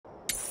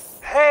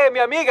Hey, mi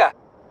amiga.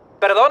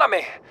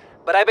 Perdóname,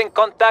 but I've been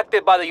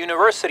contacted by the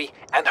university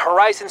and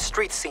Horizon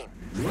street scene.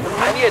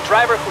 I need a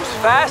driver who's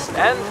fast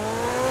and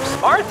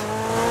smart.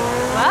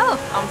 Well,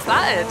 I'm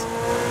flattered.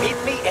 Meet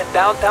me in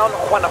downtown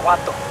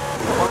Guanajuato.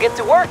 We'll get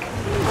to work.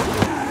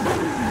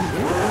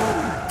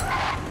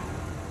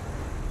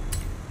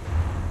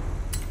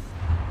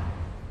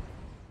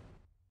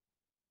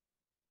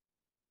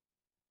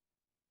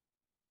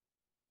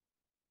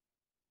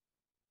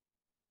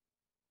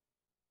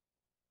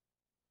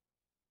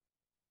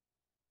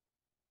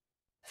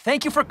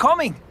 Thank you for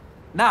coming.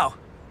 Now,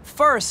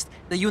 first,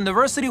 the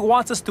university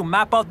wants us to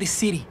map out the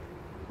city.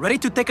 Ready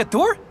to take a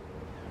tour?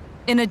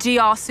 In a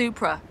GR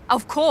Supra,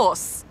 of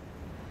course.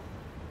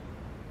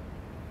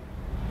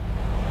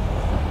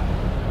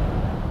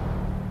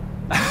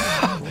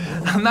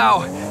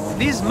 Now,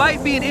 this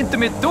might be an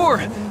intimate tour,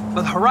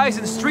 but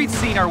Horizon street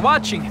scene are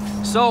watching,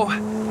 so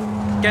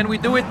can we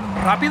do it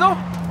rapido?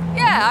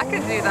 Yeah, I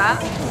could do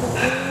that.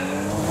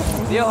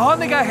 The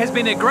Alhóndiga has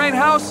been a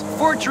grindhouse,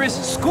 fortress,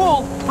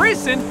 school,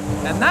 prison,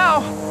 and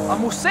now a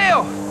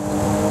museo.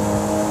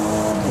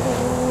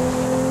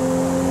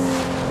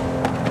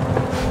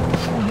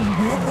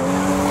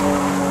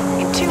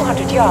 In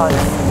 200 yards,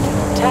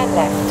 turn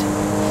left.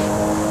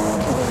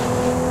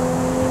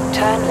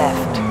 Turn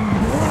left.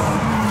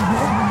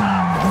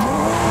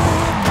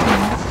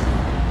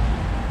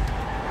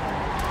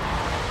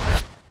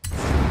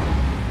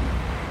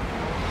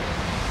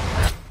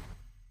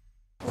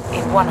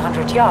 In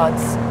 100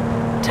 yards,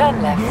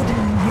 turn left.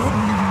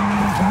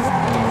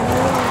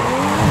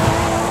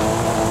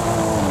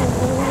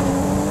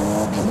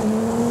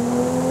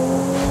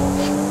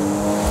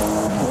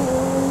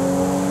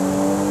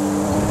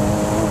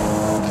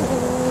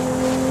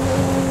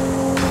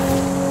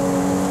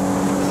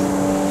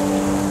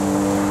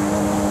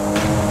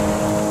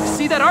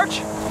 See that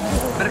arch?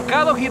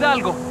 Mercado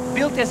Hidalgo,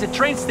 built as a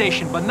train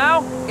station, but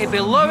now a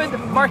beloved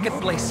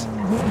marketplace.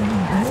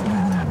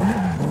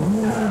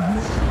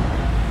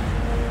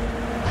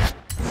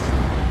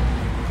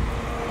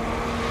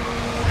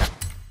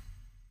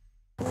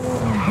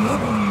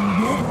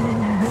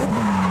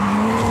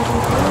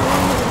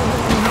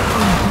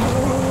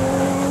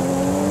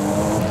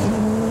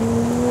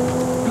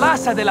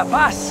 Plaza de la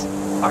Paz,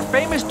 our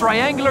famous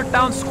triangular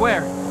town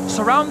square,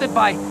 surrounded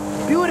by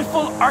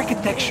beautiful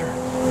architecture.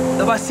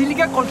 The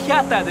Basílica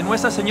Colegiata de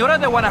Nuestra Señora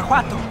de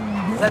Guanajuato,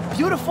 that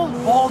beautiful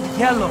bald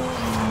yellow.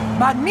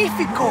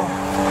 Magnifico!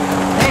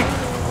 Hey,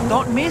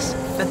 don't miss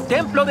the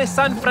Templo de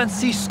San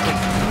Francisco,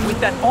 with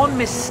that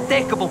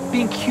unmistakable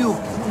pink hue.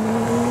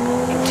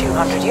 In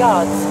 200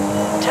 yards,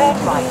 turn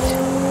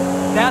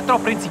right. Teatro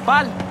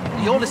Principal,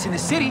 the oldest in the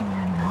city,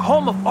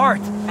 home of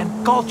art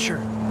and culture.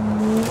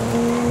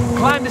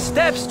 Climb the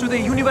steps to the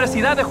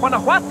Universidad de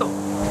Guanajuato.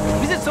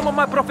 Visit some of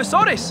my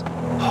profesores.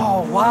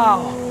 Oh,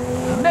 wow.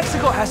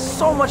 Mexico has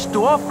so much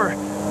to offer.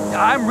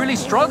 I'm really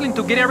struggling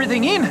to get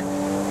everything in.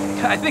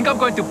 I think I'm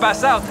going to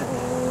pass out.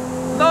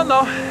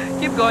 No,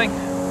 keep going.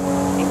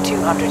 In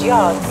 200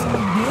 yards,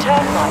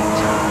 turn right.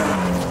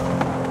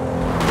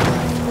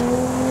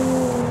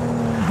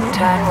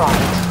 Turn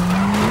right.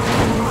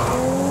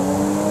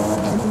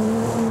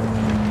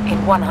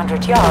 In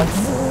 100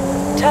 yards,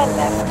 turn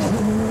left.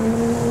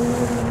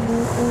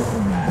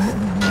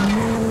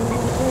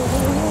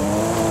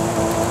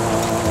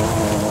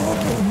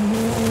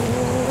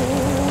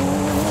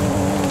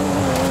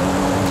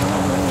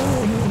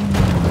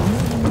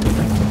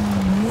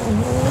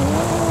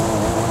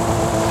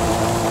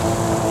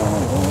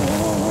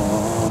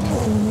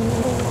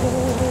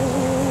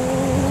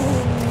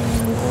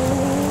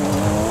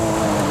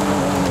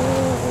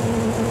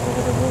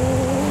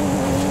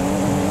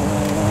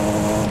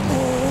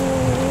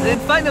 Then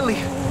finally,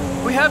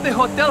 we have the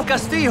Hotel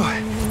Castillo.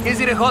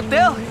 Is it a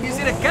hotel? Is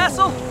it a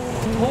castle?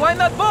 Why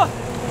not both?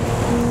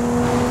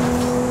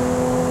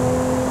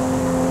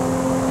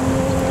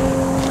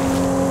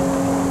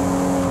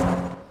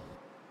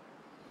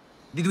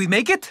 Did we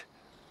make it?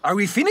 Are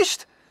we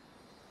finished?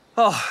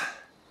 Oh,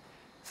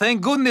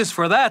 thank goodness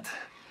for that.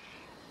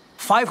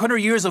 500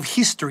 years of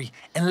history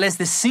in less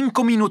than 5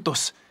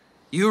 minutos.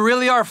 You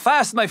really are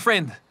fast, my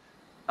friend.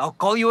 I'll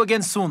call you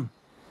again soon.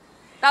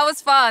 That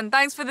was fun.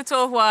 Thanks for the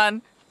tour,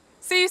 Juan.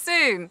 See you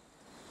soon.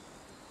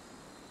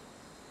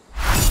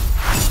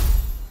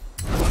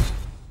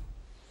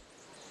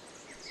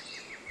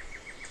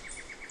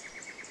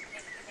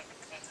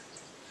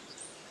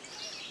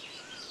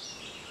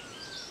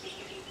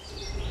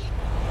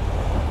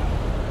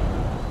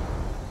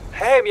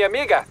 Hey, mi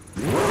amiga.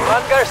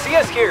 Juan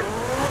Garcia's here.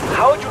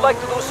 How would you like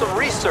to do some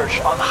research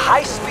on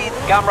high-speed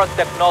camera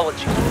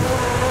technology?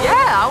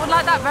 Yeah, I would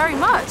like that very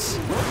much.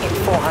 In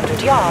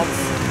 400 yards,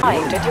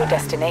 arrived at your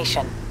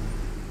destination.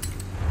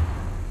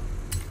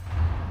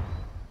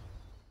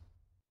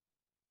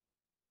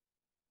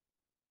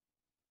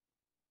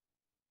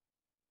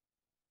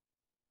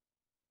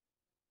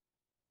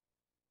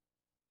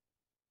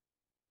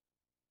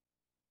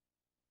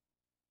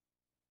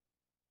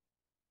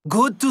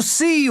 Good to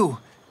see you.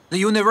 The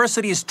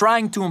university is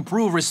trying to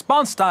improve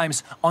response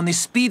times on the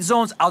speed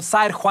zones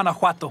outside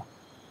Guanajuato.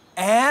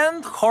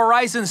 And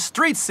Horizon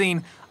Street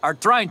Scene are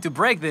trying to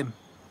break them.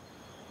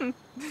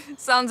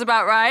 Sounds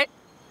about right.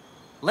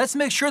 Let's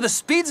make sure the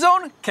speed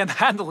zone can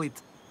handle it.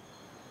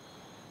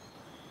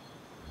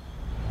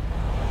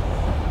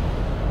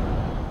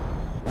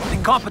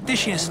 The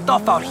competition is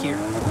tough out here.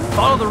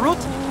 Follow the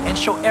route and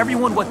show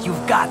everyone what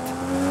you've got.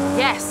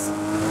 Yes,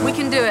 we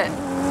can do it.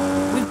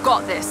 We've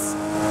got this.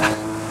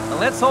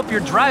 Let's hope your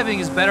driving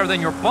is better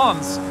than your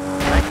pawns.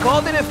 I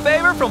called in a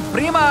favor from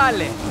Prima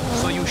Ale,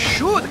 so you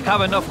should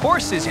have enough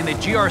horses in the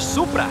GR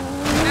Supra.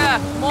 Yeah,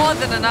 more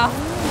than enough.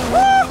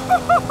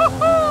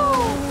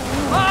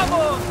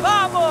 Vamos,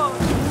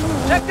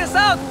 vamos! Check this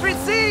out, street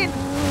scene!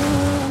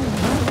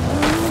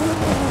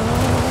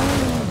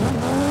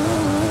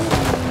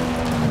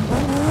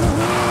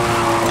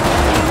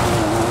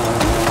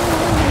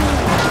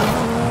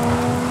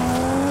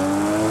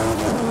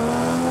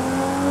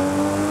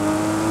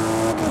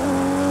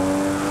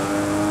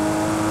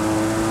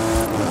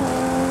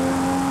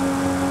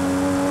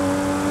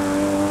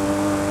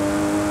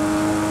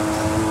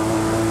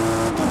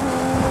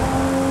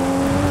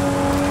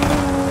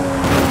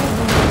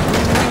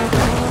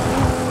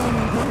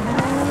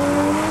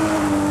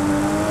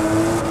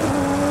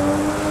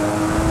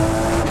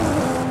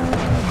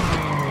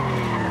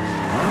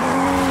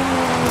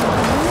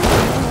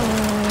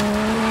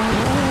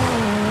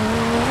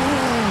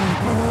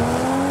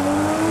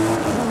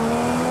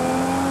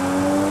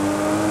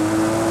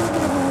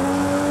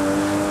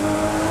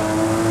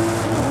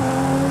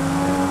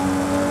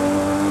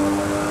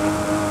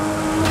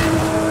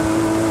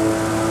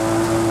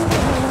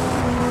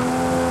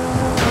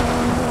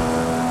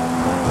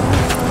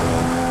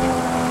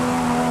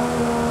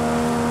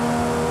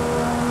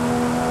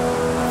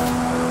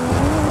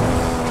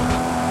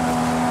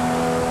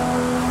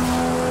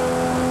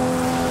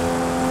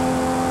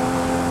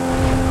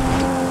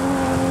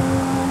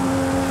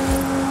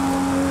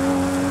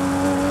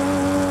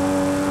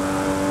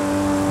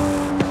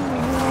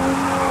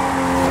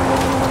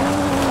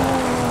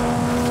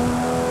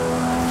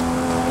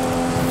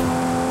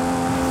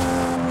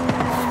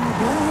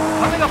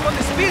 Coming up on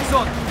the speed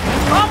zone!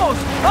 Vamos!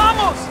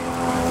 Vamos!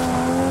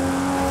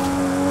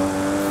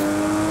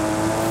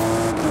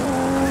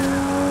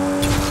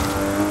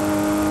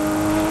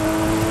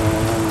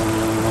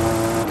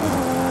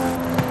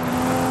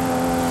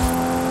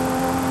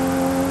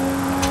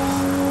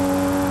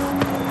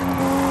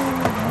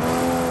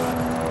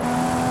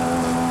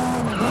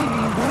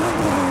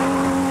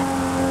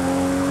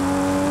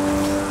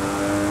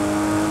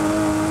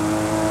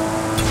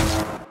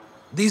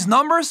 These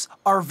numbers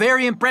are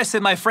very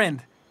impressive, my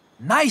friend.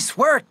 Nice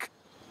work!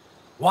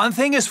 One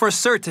thing is for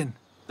certain.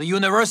 The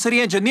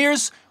university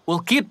engineers will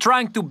keep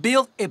trying to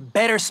build a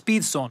better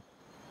speed zone.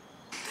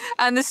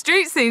 And the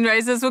street scene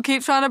racers will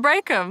keep trying to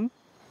break them.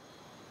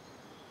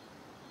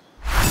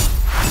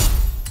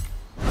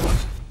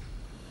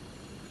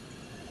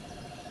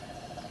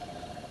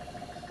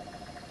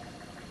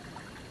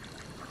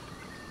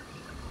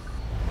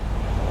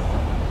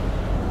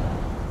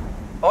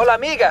 Hola,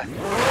 amiga.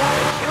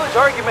 A huge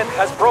argument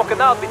has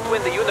broken out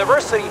between the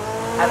university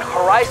and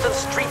Horizon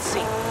Street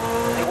Scene.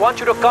 They want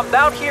you to come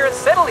down here and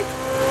settle it.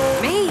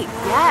 Me?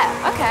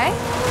 Yeah, okay.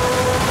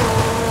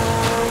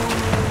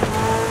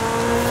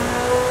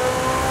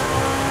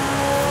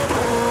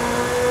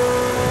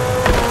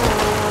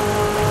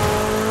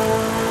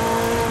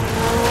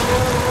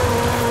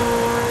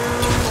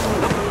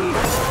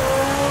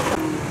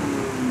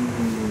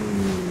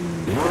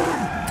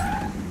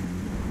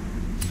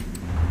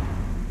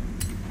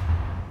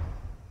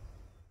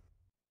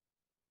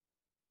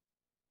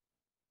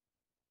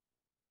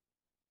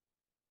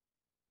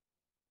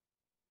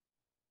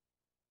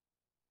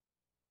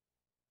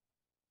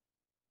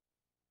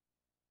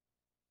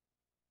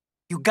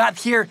 You got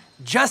here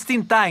just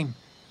in time.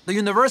 The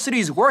university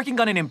is working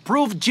on an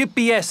improved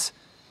GPS,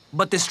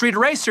 but the street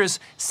racers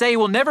say it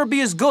will never be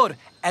as good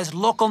as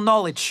local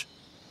knowledge.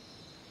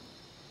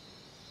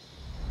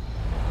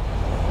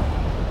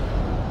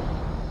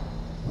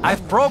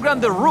 I've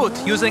programmed the route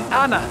using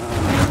Anna,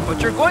 but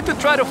you're going to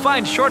try to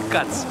find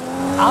shortcuts.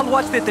 I'll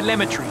watch the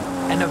telemetry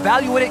and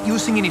evaluate it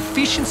using an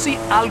efficiency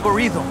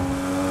algorithm.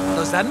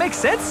 Does that make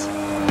sense?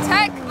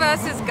 Tech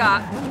versus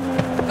gut.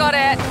 Got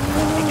it.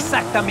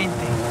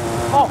 Exactamente.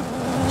 Oh,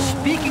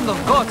 speaking of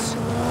guts,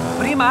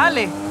 Prima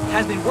Ale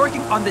has been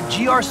working on the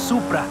GR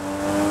Supra.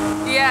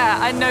 Yeah,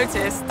 I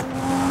noticed.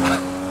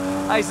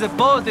 I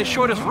suppose the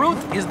shortest route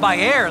is by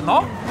air,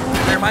 no?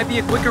 There might be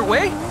a quicker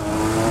way?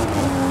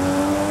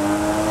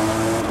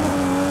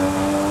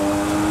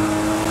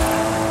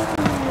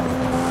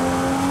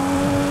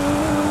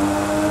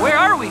 Where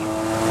are we?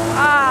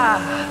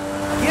 Ah,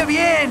 qué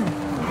bien!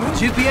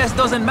 GPS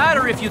doesn't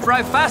matter if you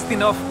drive fast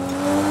enough.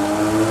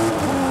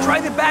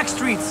 Try the back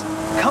streets.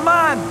 Come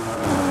on!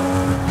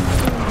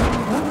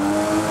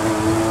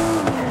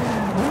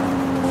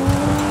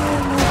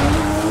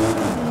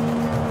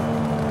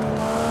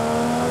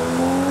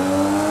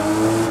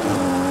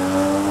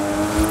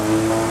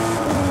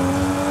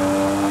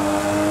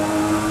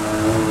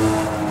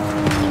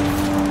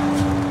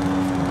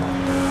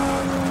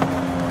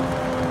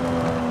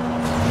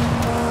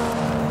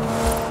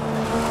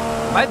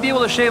 Might be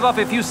able to shave off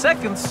a few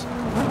seconds.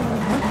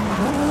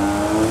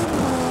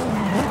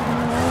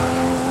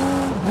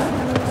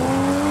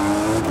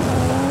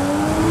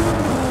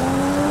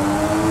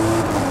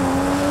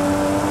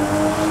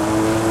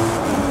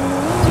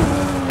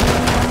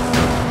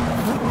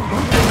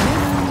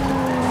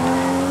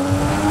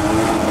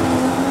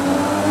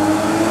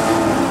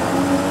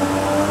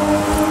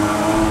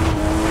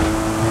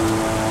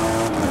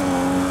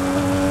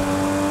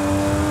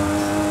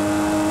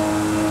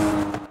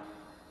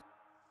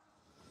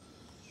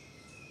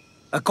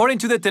 According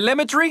to the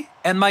telemetry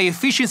and my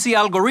efficiency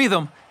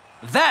algorithm,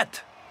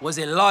 that was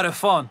a lot of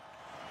fun.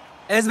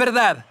 Es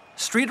verdad,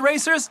 street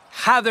racers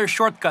have their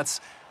shortcuts,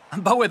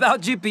 but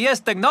without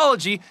GPS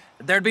technology,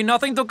 there'd be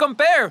nothing to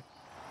compare.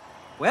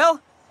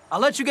 Well, I'll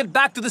let you get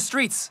back to the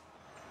streets.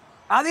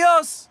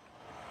 Adios!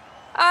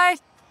 I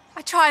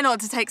try not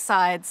to take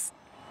sides.